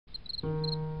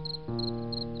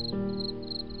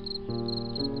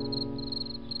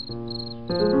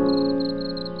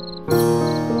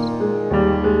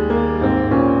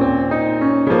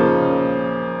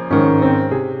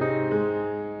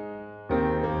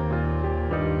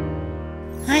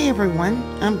everyone,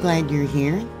 I'm glad you're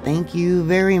here. Thank you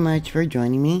very much for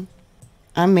joining me.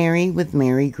 I'm Mary with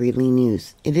MaryGreeley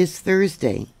News. It is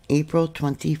Thursday, April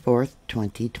 24th,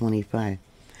 2025.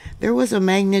 There was a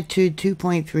magnitude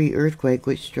 2.3 earthquake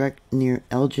which struck near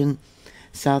Elgin,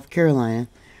 South Carolina,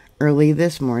 early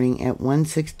this morning at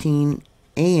 1:16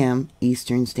 a.m.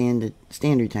 Eastern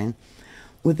Standard Time,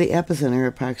 with the epicenter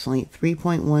approximately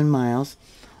 3.1 miles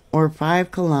or 5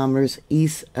 kilometers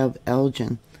east of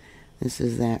Elgin. This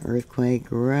is that earthquake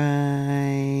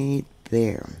right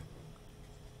there.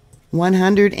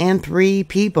 103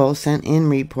 people sent in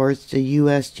reports to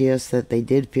USGS that they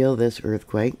did feel this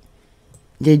earthquake.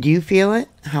 Did you feel it?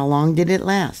 How long did it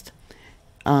last?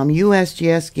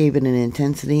 USGS gave it an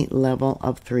intensity level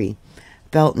of 3.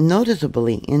 Felt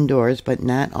noticeably indoors, but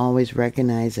not always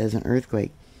recognized as an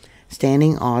earthquake.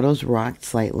 Standing autos rocked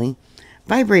slightly.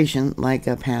 Vibration like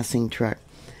a passing truck.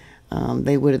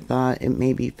 They would have thought it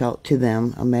maybe felt to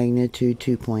them a magnitude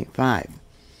 2.5,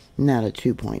 not a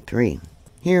 2.3.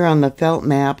 Here on the felt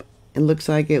map, it looks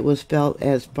like it was felt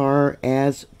as far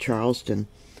as Charleston.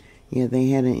 Yeah, they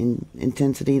had an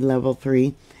intensity level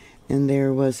 3, and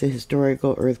there was a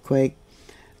historical earthquake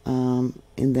in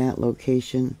that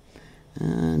location.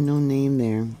 No name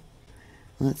there.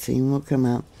 Let's see, we'll come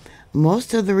out.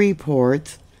 Most of the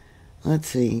reports, let's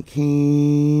see,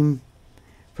 came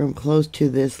from close to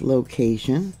this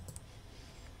location.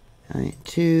 All right,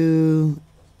 2,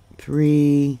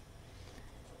 3,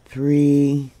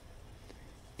 3,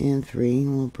 and 3.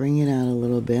 We'll bring it out a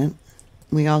little bit.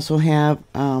 We also have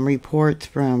reports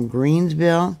from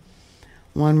Greensville.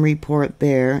 One report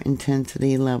there,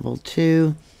 intensity level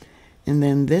 2. And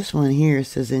then this one here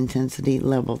says intensity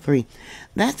level 3.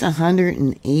 That's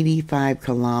 185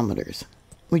 kilometers,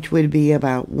 which would be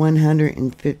about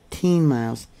 115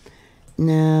 miles.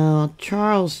 Now,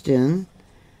 Charleston,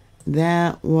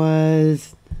 that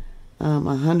was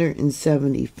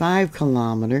 175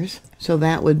 kilometers. So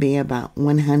that would be about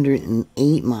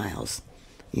 108 miles.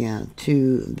 Yeah,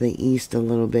 to the east a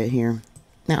little bit here.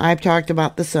 Now, I've talked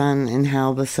about the sun and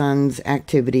how the sun's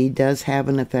activity does have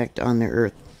an effect on the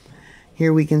earth.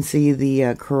 Here we can see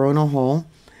the coronal hole.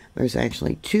 There's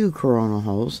actually 2 coronal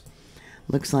holes.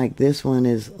 Looks like this one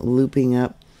is looping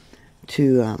up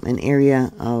to an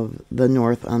area of the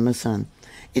north on the sun.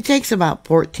 It takes about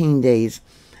 14 days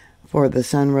for the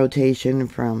sun rotation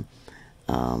from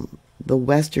the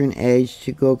western edge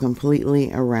to go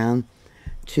completely around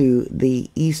to the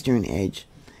eastern edge.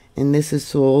 And this is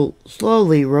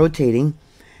slowly rotating.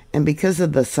 And because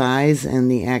of the size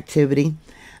and the activity,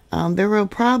 there will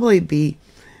probably be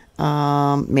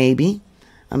maybe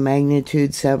a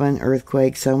magnitude 7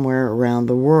 earthquake somewhere around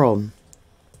the world.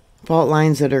 Fault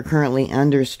lines that are currently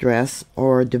under stress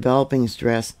or developing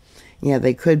stress, yeah,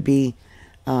 they could be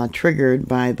triggered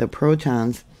by the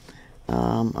protons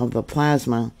of the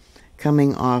plasma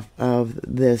coming off of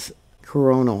this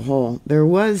coronal hole. There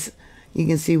was, you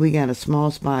can see we got a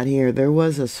small spot here. There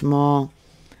was a small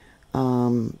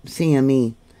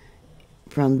CME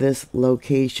from this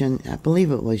location. I believe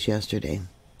it was yesterday.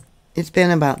 It's been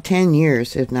about 10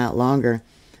 years, if not longer,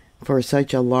 for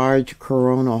such a large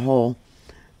coronal hole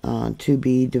to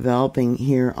be developing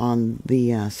here on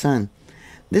the sun.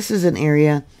 This is an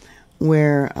area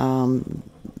where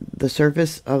the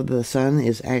surface of the sun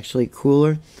is actually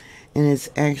cooler, and it's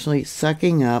actually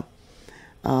sucking up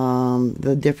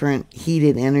the different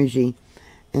heated energy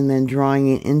and then drawing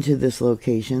it into this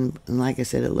location. And like I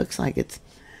said, it looks like it's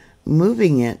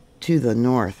moving it to the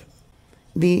north.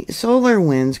 The solar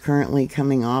winds currently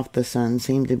coming off the sun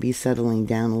seem to be settling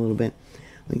down a little bit.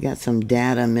 We got some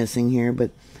data missing here, but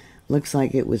looks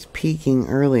like it was peaking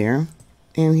earlier.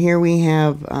 And here we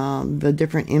have the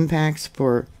different impacts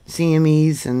for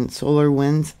CMEs and solar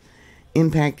winds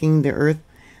impacting the earth.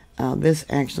 This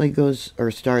actually goes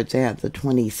or starts at the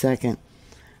 22nd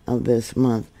of this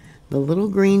month. The little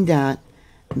green dot,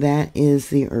 that is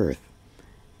the earth.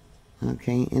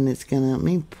 Okay, and it's gonna, let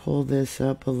me pull this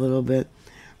up a little bit.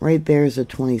 Right there is the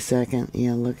 22nd.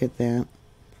 Yeah, look at that.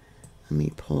 Let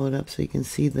me pull it up so you can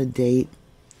see the date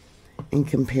and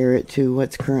compare it to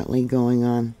what's currently going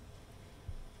on.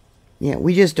 Yeah,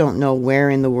 we just don't know where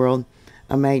in the world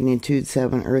a magnitude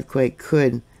 7 earthquake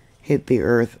could hit the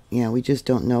earth. Yeah, we just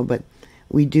don't know, but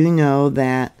we do know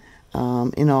that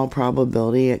in all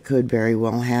probability it could very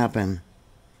well happen.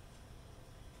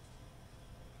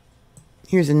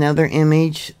 Here's another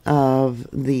image of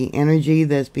the energy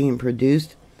that's being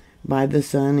produced by the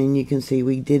sun, and you can see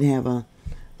we did have a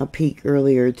peak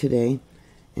earlier today,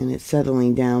 and it's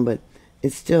settling down, but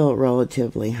it's still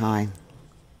relatively high.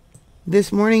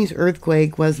 This morning's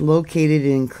earthquake was located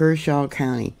in Kershaw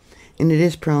County and it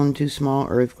is prone to small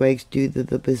earthquakes due to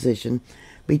the position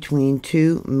between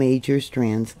two major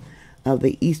strands of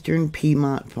the eastern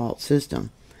Piedmont fault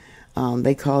system.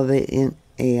 They call it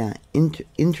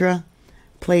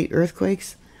intra-plate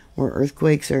earthquakes, where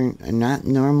earthquakes are not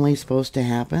normally supposed to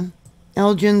happen.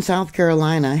 Elgin, South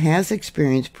Carolina has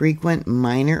experienced frequent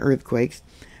minor earthquakes,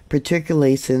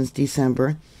 particularly since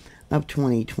December of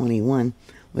 2021,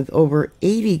 with over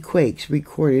 80 quakes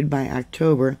recorded by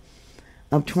October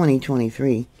of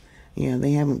 2023. Yeah,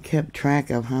 they haven't kept track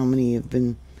of how many have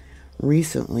been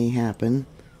recently happened.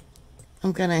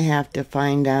 I'm going to have to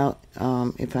find out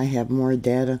if I have more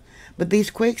data. But these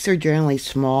quakes are generally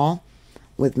small,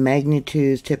 with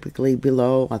magnitudes typically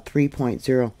below a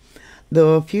 3.0,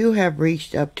 though a few have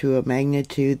reached up to a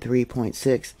magnitude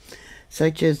 3.6,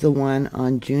 such as the one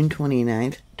on June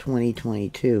 29th,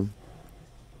 2022.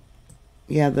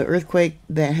 Yeah, the earthquake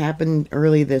that happened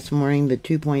early this morning, the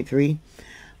 2.3,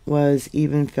 was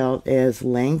even felt as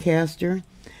Lancaster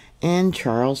and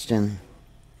Charleston.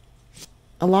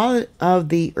 A lot of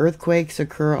the earthquakes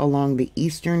occur along the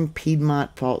eastern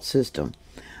Piedmont fault system,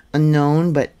 a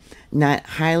known but not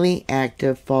highly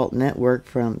active fault network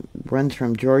runs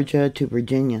from Georgia to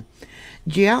Virginia.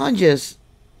 Geologists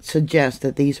suggest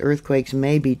that these earthquakes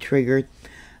may be triggered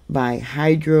by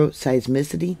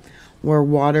hydroseismicity, where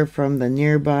water from the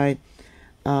nearby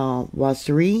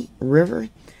Wassery River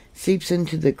seeps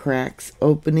into the cracks,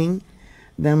 opening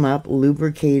them up,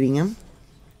 lubricating them,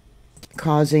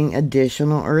 causing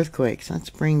additional earthquakes.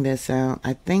 Let's bring this out.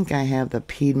 I think I have the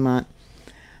Piedmont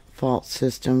fault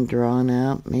system drawn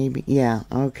out. Maybe. Yeah,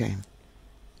 okay.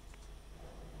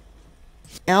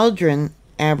 Elgin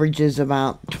averages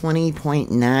about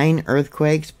 20.9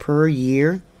 earthquakes per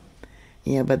year.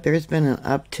 Yeah, but there's been an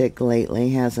uptick lately,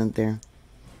 hasn't there?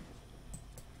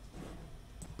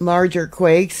 Larger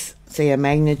quakes, say a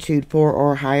magnitude 4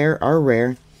 or higher, are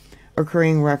rare,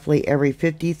 occurring roughly every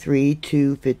 53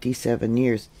 to 57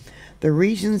 years. The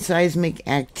region's seismic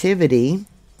activity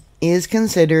is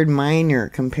considered minor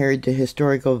compared to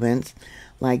historical events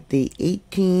like the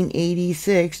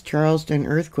 1886 Charleston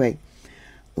earthquake,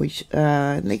 which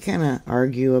they kind of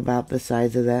argue about the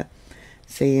size of that,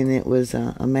 saying it was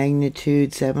a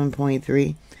magnitude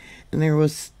 7.3, and there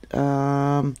was,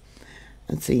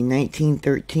 let's see,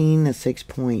 1913, a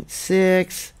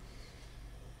 6.6.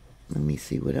 Let me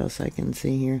see what else I can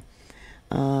see here.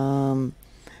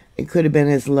 It could have been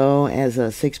as low as a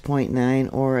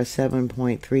 6.9 or a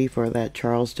 7.3 for that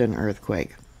Charleston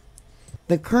earthquake.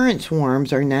 The current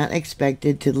swarms are not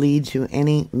expected to lead to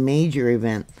any major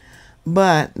event,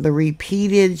 but the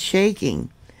repeated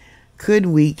shaking could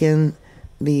weaken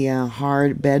the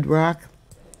hard bedrock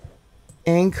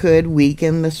and could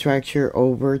weaken the structure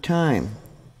over time.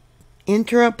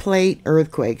 Intraplate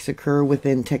earthquakes occur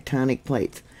within tectonic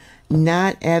plates,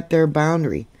 not at their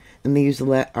boundary, and these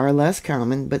are less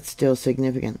common but still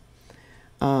significant.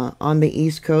 On the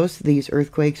East Coast, these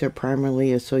earthquakes are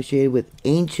primarily associated with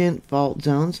ancient fault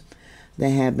zones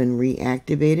that have been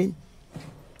reactivated.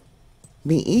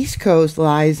 The East Coast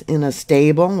lies in a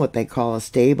stable, what they call a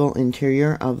stable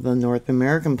interior of the North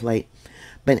American plate,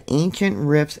 but ancient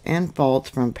rifts and faults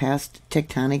from past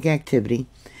tectonic activity,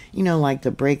 you know, like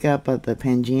the breakup of the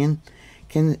Pangean,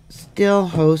 can still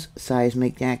host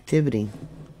seismic activity.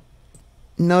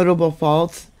 Notable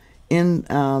faults in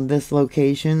this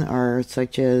location are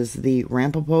such as the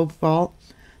Ramapo Fault,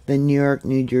 the New York,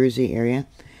 New Jersey area,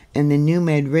 and the New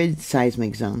Madrid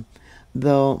seismic zone,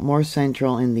 though more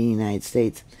central in the United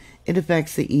States. It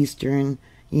affects the eastern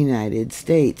United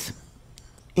States.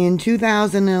 In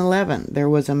 2011, there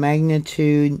was a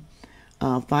magnitude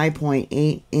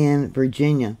 5.8 in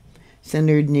Virginia,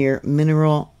 centered near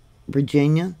Mineral,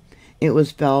 Virginia. It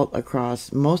was felt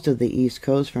across most of the East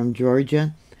Coast from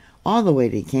Georgia all the way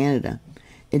to Canada.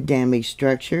 It damaged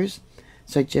structures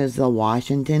such as the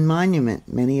Washington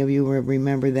Monument. Many of you will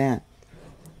remember that.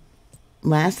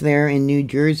 Last there in New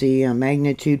Jersey, a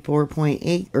magnitude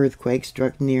 4.8 earthquake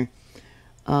struck near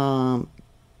Tecksburg.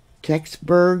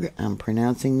 I'm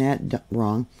pronouncing that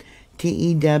wrong.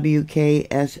 Tewksbury,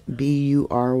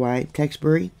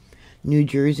 Tewksbury, New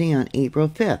Jersey on April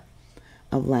 5th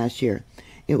of last year.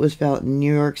 It was felt in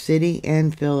New York City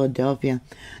and Philadelphia.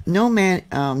 No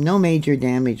major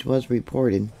damage was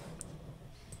reported.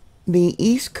 The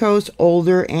East Coast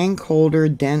older and colder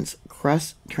dense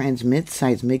crust transmits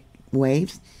seismic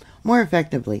waves more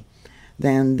effectively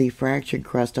than the fractured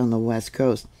crust on the West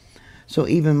Coast, so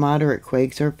even moderate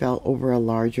quakes are felt over a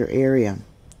larger area.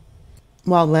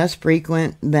 While less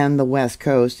frequent than the West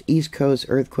Coast, East Coast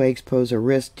earthquakes pose a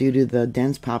risk due to the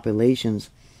dense populations,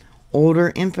 older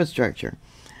infrastructure,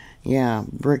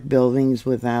 brick buildings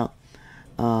without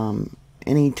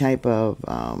any type of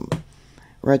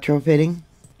retrofitting.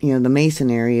 You know, the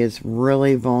masonry is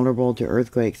really vulnerable to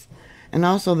earthquakes. And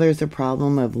also there's a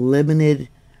problem of limited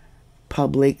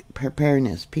public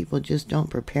preparedness. People just don't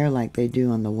prepare like they do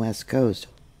on the West Coast.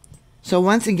 So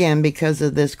once again, because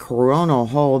of this coronal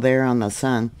hole there on the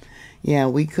sun, yeah,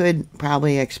 we could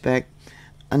probably expect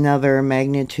another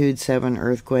magnitude 7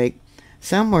 earthquake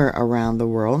somewhere around the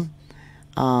world,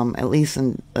 at least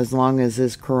as long as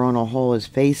this coronal hole is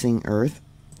facing Earth.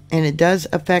 And it does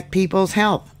affect people's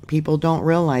health. People don't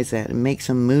realize that. It makes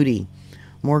them moody.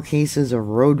 More cases of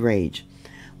road rage.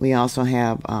 We also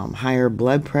have higher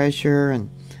blood pressure and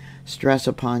stress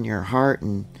upon your heart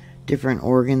and different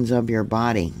organs of your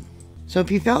body. So if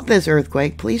you felt this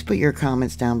earthquake, please put your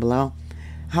comments down below.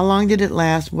 How long did it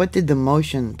last? What did the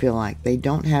motion feel like? They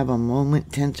don't have a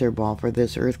moment tensor ball for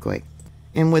this earthquake.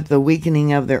 And with the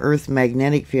weakening of the Earth's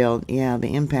magnetic field, yeah,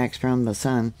 the impacts from the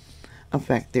sun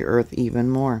affect the Earth even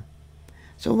more.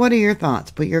 So what are your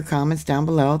thoughts? Put your comments down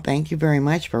below. Thank you very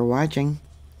much for watching.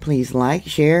 Please like,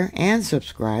 share, and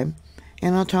subscribe.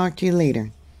 And I'll talk to you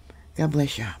later. God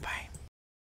bless you. Bye.